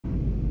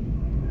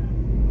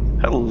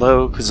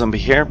Hello, Kazumbi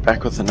here,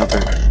 back with another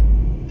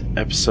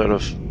episode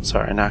of...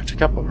 Sorry, I knocked a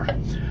cup over.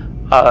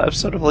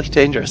 Episode of Elite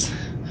Dangerous.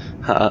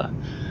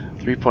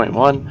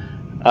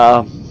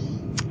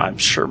 3.1. I'm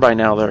sure by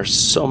now there are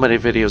so many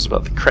videos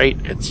about the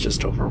Krait, it's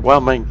just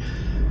overwhelming.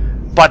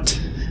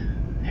 But,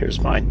 here's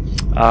mine.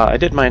 I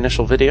did my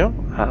initial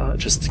video,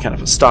 just kind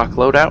of a stock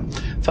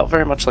loadout. Felt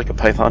very much like a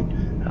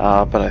Python,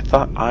 but I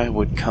thought I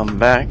would come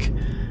back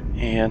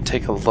and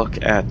take a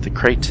look at the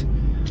Krait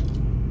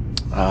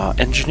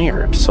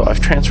engineered. So I've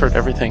transferred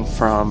everything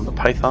from the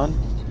Python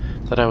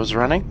that I was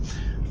running,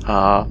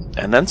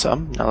 and then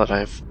some, now that I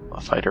have a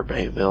fighter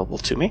bay available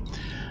to me.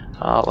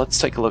 Let's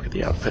take a look at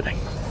the outfitting.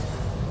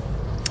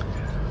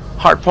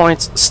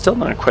 Hardpoints, still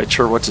not quite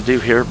sure what to do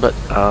here, but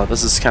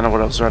this is kind of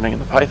what I was running in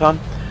the Python.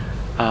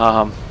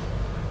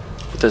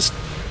 With this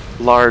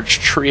large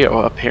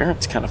trio up here,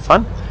 it's kind of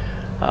fun.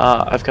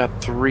 I've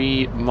got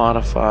 3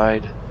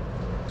 modified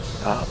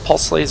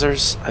pulse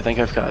lasers. I think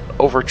I've got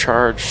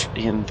overcharge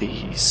in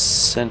the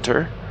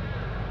center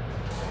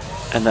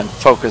and then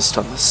focused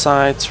on the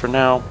sides for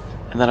now,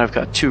 and then I've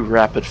got 2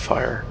 rapid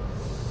fire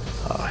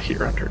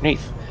here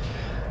underneath.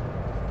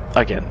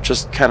 Again,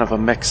 just kind of a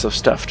mix of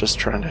stuff, just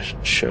trying to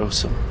show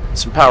some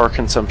power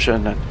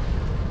consumption and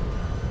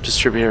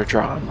distributor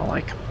draw and the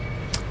like.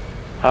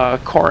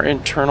 Core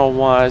internal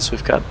wise,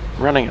 we've got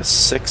running a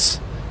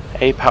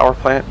 6A power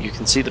plant. You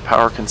can see the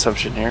power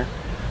consumption here,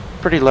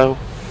 pretty low.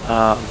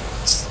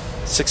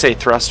 6A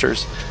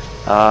thrusters.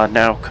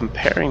 Now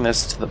comparing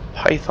this to the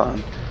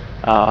Python,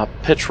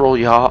 pitch, roll,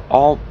 yaw,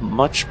 all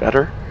much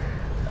better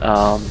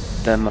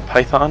than the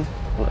Python.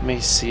 Let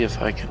me see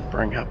if I can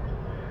bring up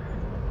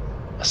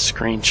a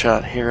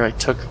screenshot here I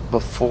took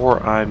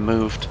before I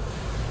moved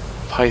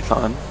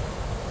Python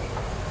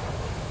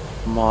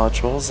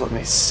modules. Let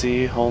me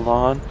see, hold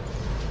on.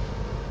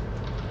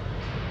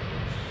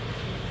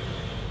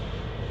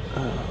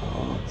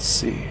 Let's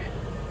see.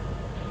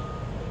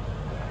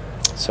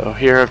 So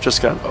here I've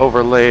just got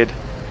overlaid.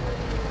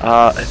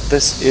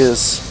 This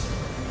is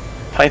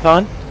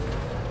Python.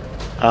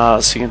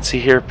 So you can see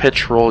here,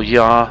 pitch, roll,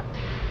 yaw,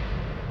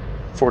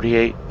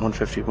 48,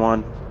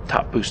 151,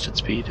 top boosted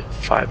speed,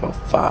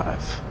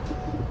 505.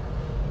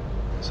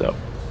 So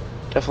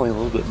definitely a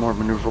little bit more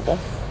maneuverable.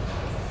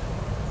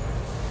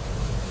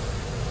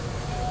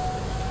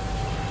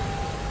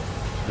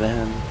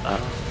 Than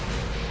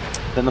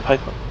the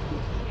Python.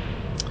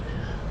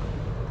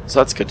 So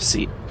that's good to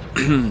see.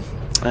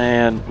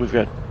 And we've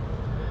got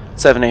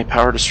 7A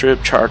power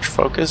distrib, charge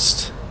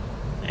focused,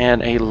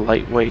 and a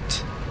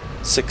lightweight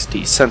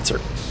 6D sensor.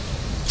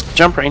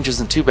 Jump range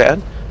isn't too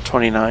bad,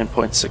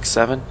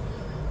 29.67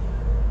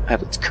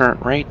 at its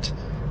current rate.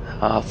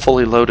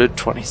 Fully loaded,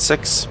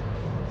 26.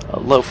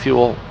 Low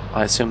fuel,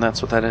 I assume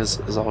that's what that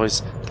is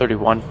always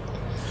 31.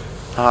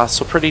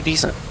 So pretty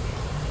decent.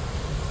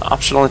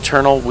 Optional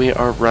internal, we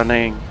are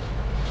running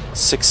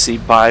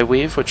 6C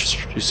bi-weave, which is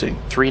producing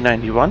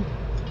 391.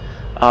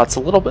 It's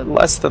a little bit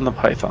less than the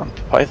Python.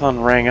 The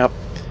Python rang up.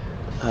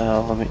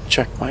 Let me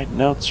check my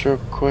notes real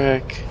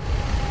quick.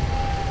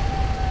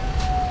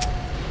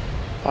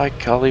 By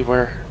golly,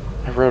 where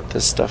I wrote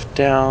this stuff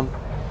down.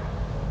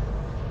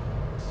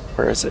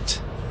 Where is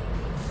it?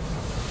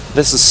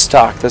 This is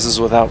stock. This is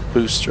without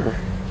booster.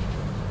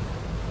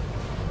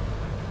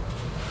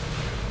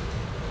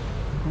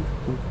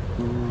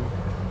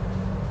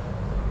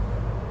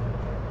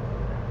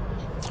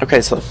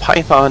 Okay, so the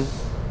Python,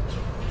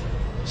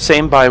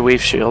 same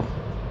bi-weave shield,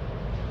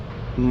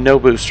 no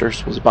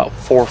boosters, was about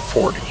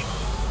 440.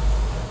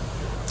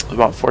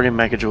 About 40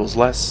 megajoules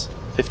less,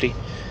 50.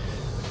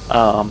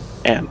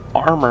 And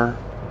armor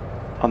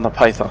on the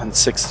Python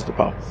 6 is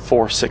about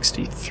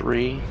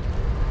 463.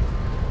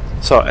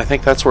 So I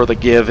think that's where the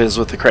give is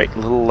with the Krait, a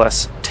little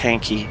less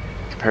tanky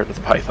compared to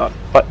the Python,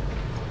 but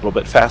a little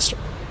bit faster.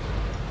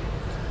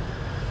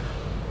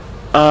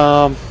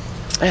 Yeah,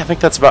 I think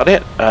that's about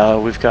it.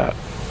 We've got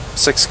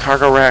 6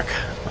 cargo rack,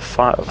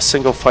 a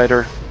single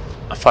fighter,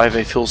 a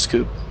 5A fuel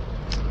scoop,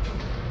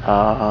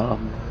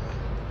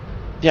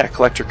 yeah,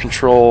 collector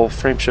control,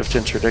 frame shift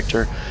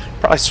interdictor.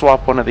 Probably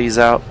swap one of these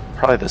out,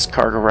 probably this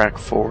cargo rack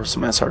for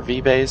some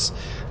SRV bays,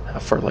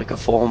 for like a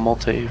full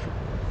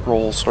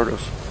multi-role sort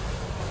of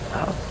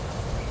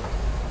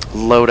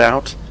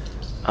loadout.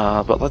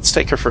 But let's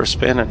take her for a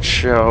spin and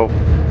show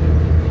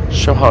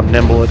how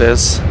nimble it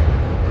is.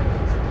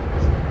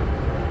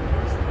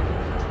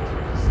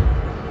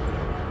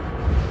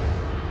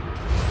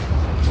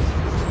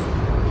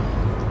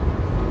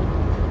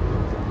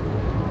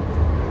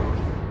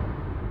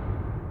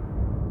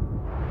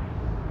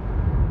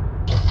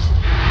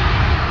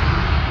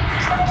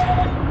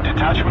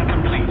 Detachment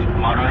complete.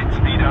 Moderate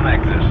speed on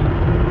exit.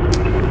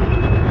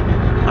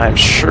 I'm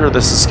sure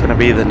this is going to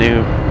be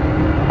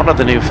one of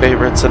the new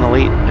favorites in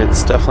Elite.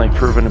 It's definitely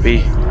proven to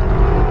be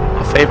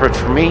a favorite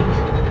for me.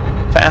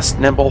 Fast,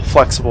 nimble,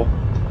 flexible.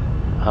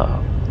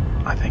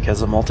 I think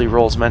as a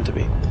multi-role is meant to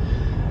be.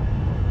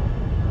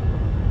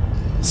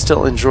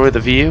 Still enjoy the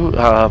view.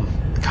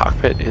 The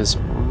cockpit is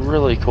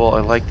really cool.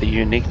 I like the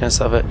uniqueness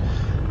of it.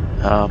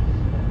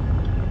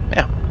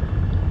 Yeah.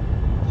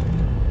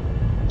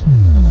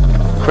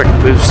 quick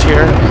boost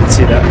here. You can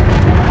see that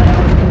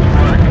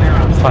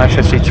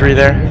 553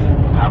 there.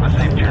 Have a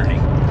safe journey.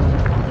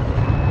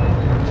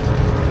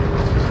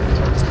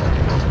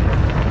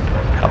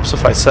 Helps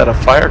if I set a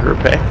fire group,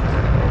 eh?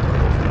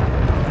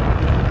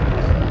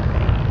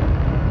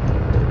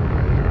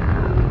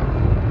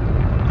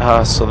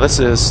 So this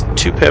is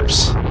 2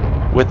 pips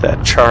with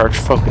that charge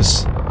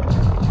focus.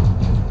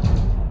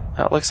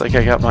 That looks like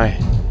I got my...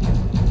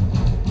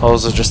 Oh,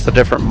 those are just the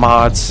different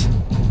mods.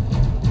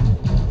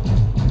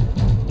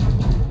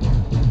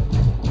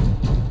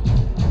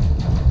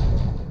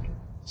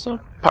 So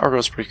power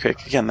goes pretty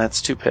quick. Again,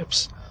 that's 2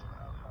 pips.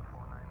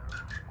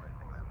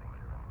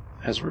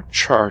 As we're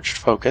charged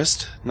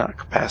focused, not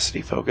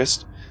capacity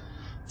focused.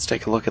 Let's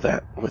take a look at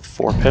that with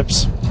 4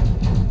 pips.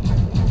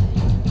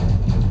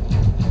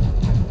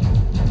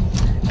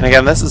 And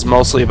again, this is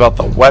mostly about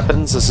the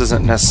weapons. This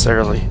isn't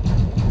necessarily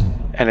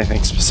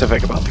anything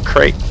specific about the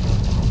Krait.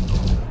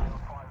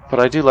 But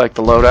I do like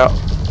the loadout.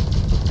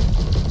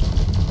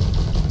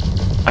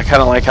 I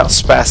kind of like how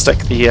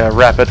spastic the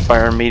rapid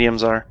fire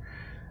mediums are.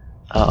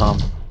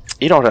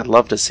 You know what I'd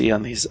love to see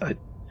on these? I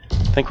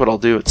think what I'll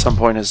do at some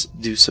point is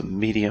do some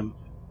medium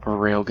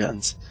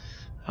railguns,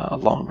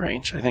 long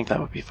range. I think that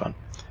would be fun.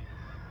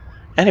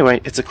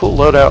 Anyway, it's a cool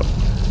loadout.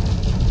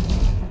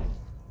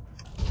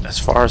 As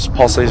far as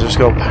pulse lasers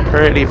go,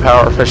 pretty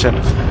power efficient.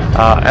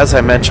 As I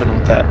mentioned,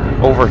 with that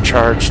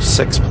overcharged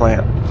 6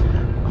 plant,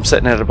 I'm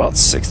sitting at about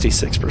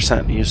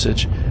 66%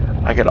 usage.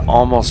 I could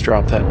almost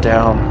drop that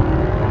down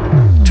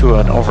to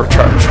an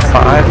overcharged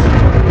 5.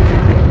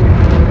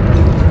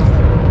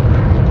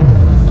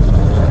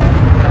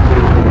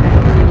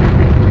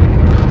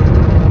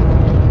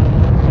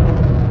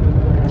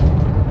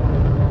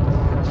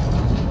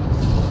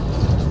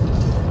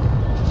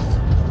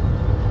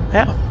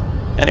 Yeah.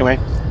 Anyway,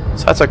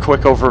 so that's a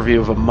quick overview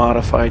of a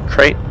modified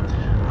Krait.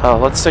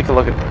 Let's take a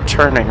look at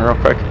turning real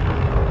quick.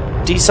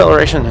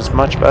 Deceleration is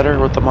much better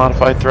with the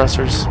modified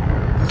thrusters.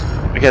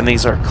 Again,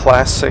 these are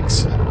Class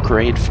 6,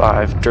 Grade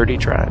 5 dirty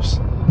drives.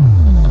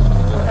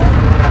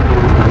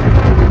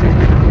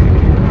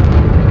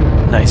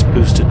 Nice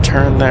boosted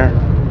turn there.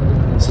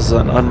 This is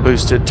an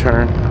unboosted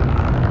turn.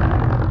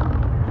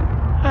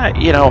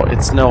 You know,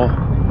 it's no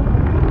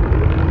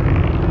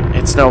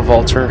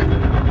Vulture.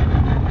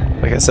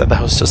 Like I said,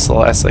 that was just the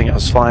last thing I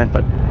was flying,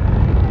 but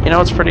you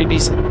know, it's pretty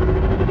decent.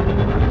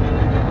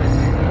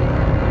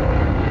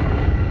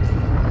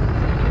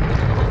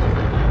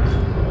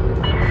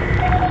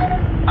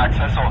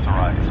 Access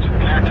authorized.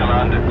 Clear to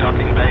land at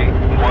docking bay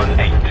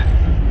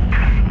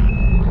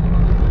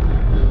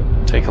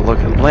 18. Take a look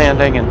at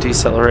landing and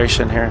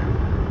deceleration here.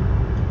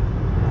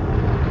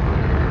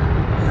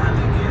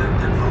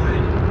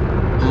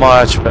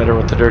 Much better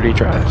with the dirty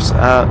drives.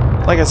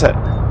 Like I said,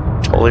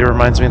 totally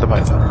reminds me of the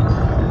Python.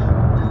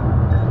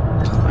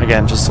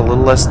 Again, just a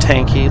little less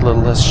tanky, a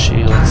little less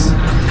shields.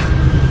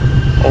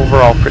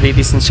 Overall, pretty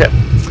decent ship.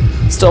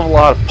 Still have a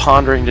lot of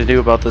pondering to do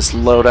about this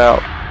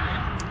loadout.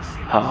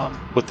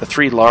 With the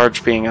 3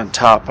 large being on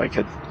top, I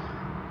could...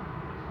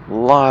 A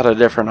lot of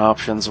different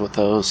options with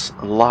those.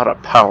 A lot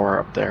of power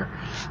up there.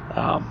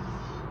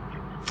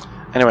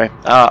 Anyway,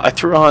 I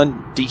threw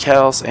on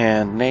decals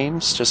and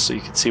names just so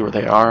you can see where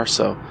they are.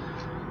 So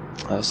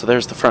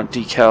there's the front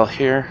decal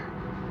here.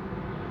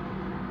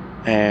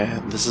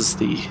 And this is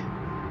the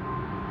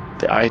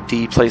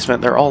ID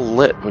placement. They're all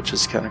lit, which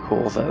is kind of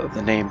cool,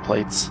 the name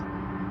plates.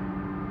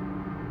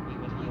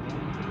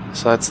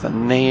 So that's the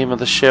name of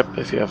the ship,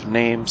 if you have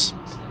names.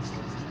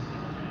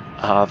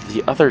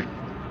 The other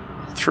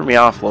threw me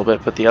off a little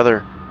bit, but the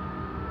other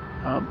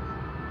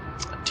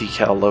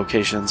decal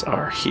locations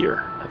are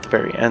here at the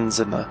very ends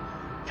in the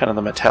kind of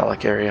the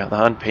metallic area,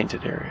 the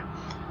unpainted area.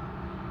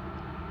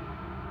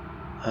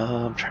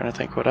 I'm trying to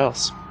think what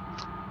else.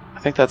 I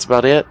think that's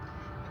about it.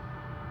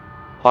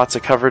 Lots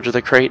of coverage of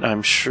the Krait.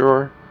 I'm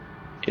sure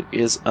it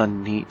is a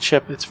neat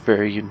ship. It's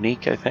very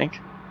unique, I think,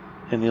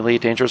 in the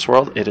Elite Dangerous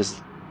world. It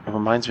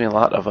reminds me a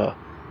lot of a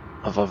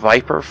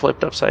Viper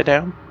flipped upside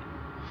down.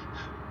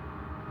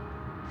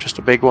 Just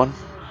a big one.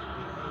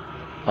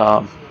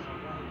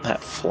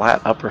 That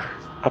flat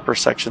upper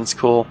section's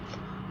cool.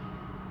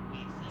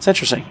 It's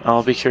interesting.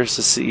 I'll be curious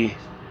to see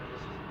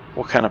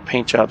what kind of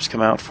paint jobs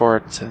come out for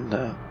it,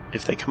 and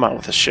if they come out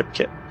with a ship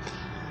kit.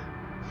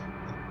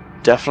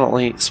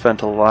 Definitely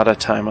spent a lot of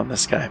time on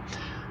this guy.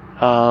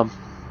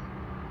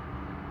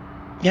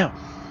 Yeah.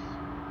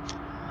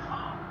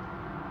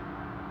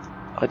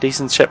 A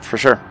decent ship for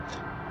sure.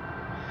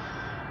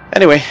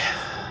 Anyway,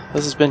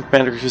 this has been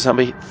Commander Q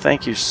Zombie.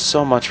 Thank you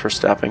so much for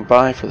stopping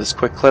by for this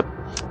quick clip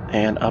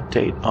and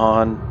update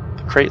on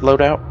the Krait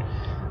loadout.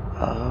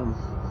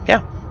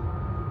 Yeah.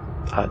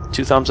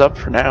 2 thumbs up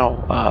for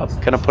now.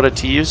 Gonna put it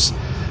to use,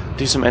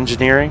 do some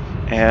engineering,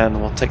 and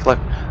we'll take a look.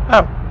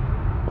 Oh,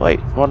 wait,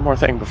 one more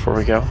thing before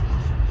we go.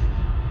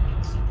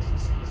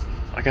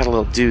 I got a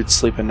little dude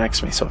sleeping next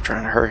to me, so I'm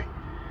trying to hurry.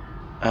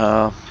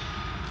 Oh,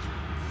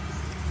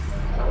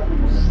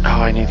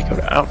 I need to go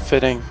to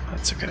outfitting.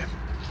 That's okay.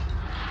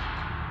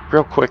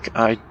 Real quick,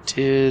 I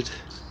did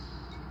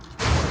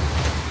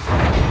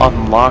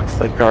unlock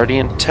the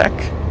Guardian tech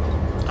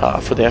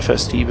for the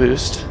FSD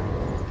boost.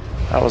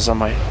 That was on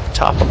my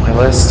top of my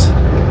list.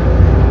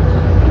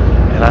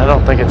 And I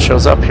don't think it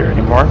shows up here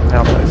anymore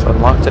now that I've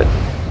unlocked it.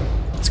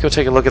 Let's go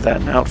take a look at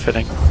that in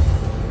outfitting.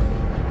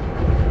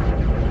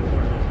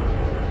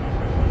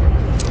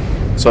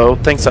 So,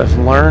 things I've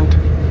learned,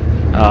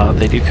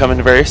 they do come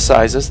in various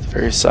sizes. The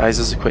various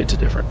sizes equate to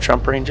different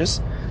jump ranges.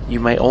 You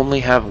may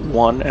only have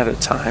one at a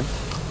time,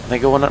 and they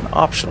go in an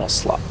optional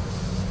slot.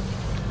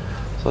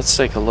 So let's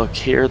take a look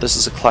here. This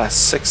is a class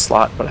 6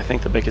 slot, but I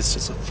think the biggest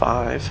is a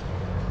 5.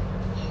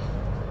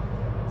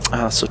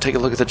 So take a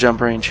look at the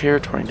jump range here,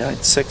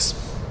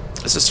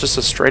 29.6. This is just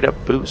a straight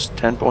up boost,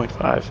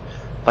 10.5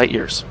 light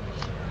years.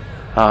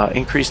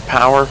 Increased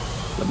power,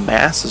 the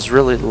mass is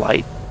really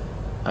light,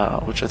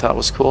 which I thought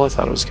was cool. I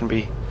thought it was going to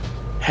be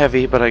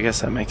heavy, but I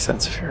guess that makes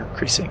sense if you're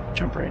increasing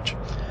jump range.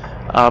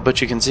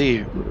 But you can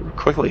see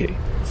quickly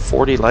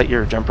 40 light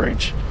year jump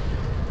range.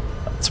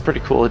 It's a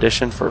pretty cool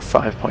addition for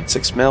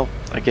 5.6 mil.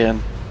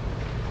 Again,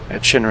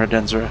 at Shinra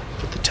Denzura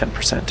with the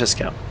 10%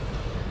 discount.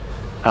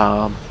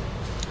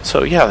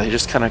 So yeah, they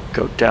just kind of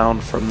go down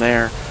from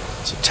there.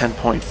 So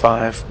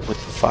 10.5 with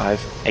the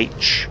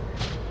 5H,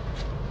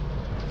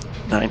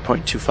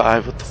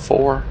 9.25 with the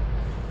 4,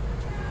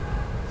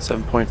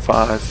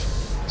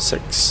 7.5,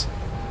 6,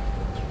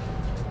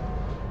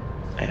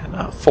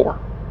 and 4.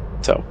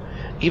 So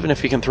even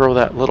if you can throw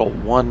that little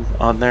 1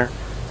 on there,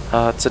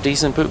 it's a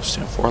decent boost.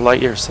 4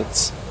 light years.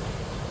 That's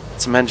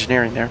some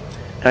engineering there.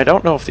 And I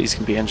don't know if these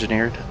can be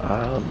engineered.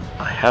 I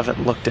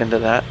haven't looked into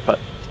that, but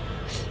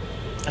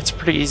it's a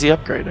pretty easy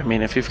upgrade. I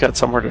mean, if you've got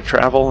somewhere to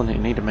travel and you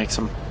need to make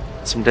some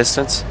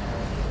distance,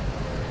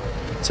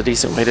 it's a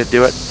decent way to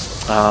do it.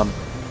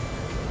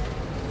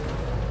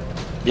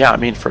 Yeah, I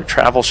mean, for a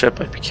travel ship,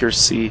 I'd be curious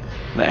to see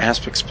the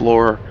Asp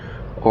Explorer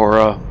or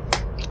a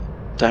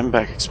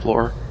Diamondback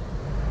Explorer.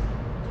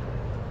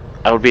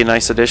 That would be a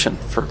nice addition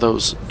for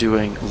those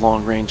doing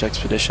long-range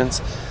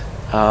expeditions.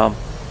 Yeah,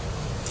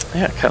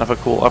 kind of a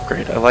cool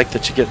upgrade. I like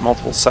that you get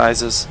multiple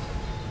sizes.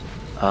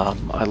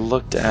 I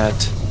looked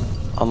at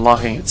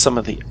unlocking some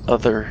of the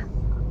other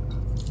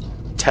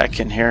tech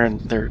in here, and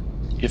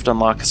you have to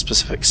unlock a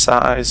specific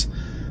size,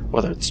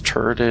 whether it's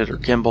turreted or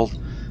gimbaled.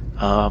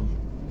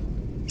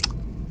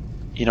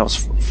 You know,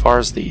 as far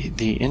as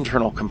the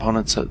internal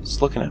components, I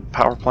was looking at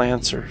power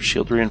plants or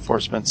shield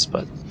reinforcements,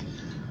 but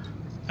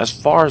as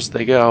far as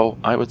they go,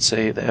 I would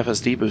say the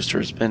FSD booster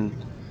has been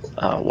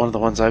one of the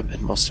ones I've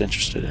been most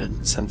interested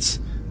in since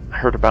I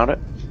heard about it.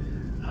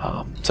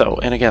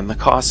 And again, the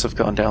costs have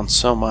gone down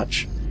so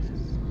much.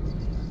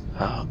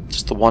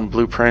 Just the one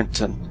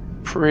blueprint,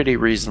 and pretty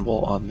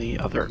reasonable on the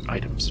other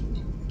items.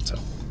 So,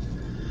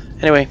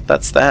 anyway,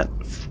 that's that.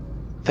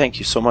 Thank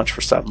you so much for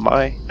stopping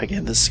by.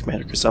 Again, this is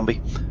Commander Kazumbi.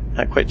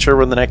 Not quite sure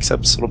when the next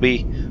episode will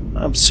be.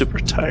 I'm super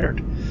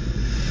tired.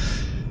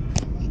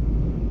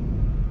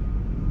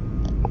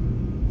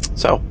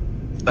 So,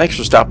 thanks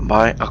for stopping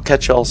by. I'll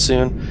catch y'all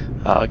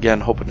soon.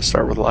 Again, hoping to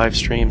start with live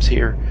streams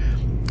here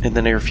in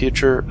the near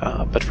future.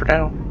 But for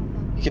now,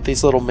 you get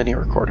these little mini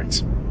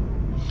recordings.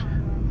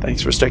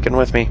 Thanks for sticking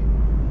with me.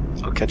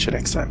 I'll catch you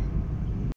next time.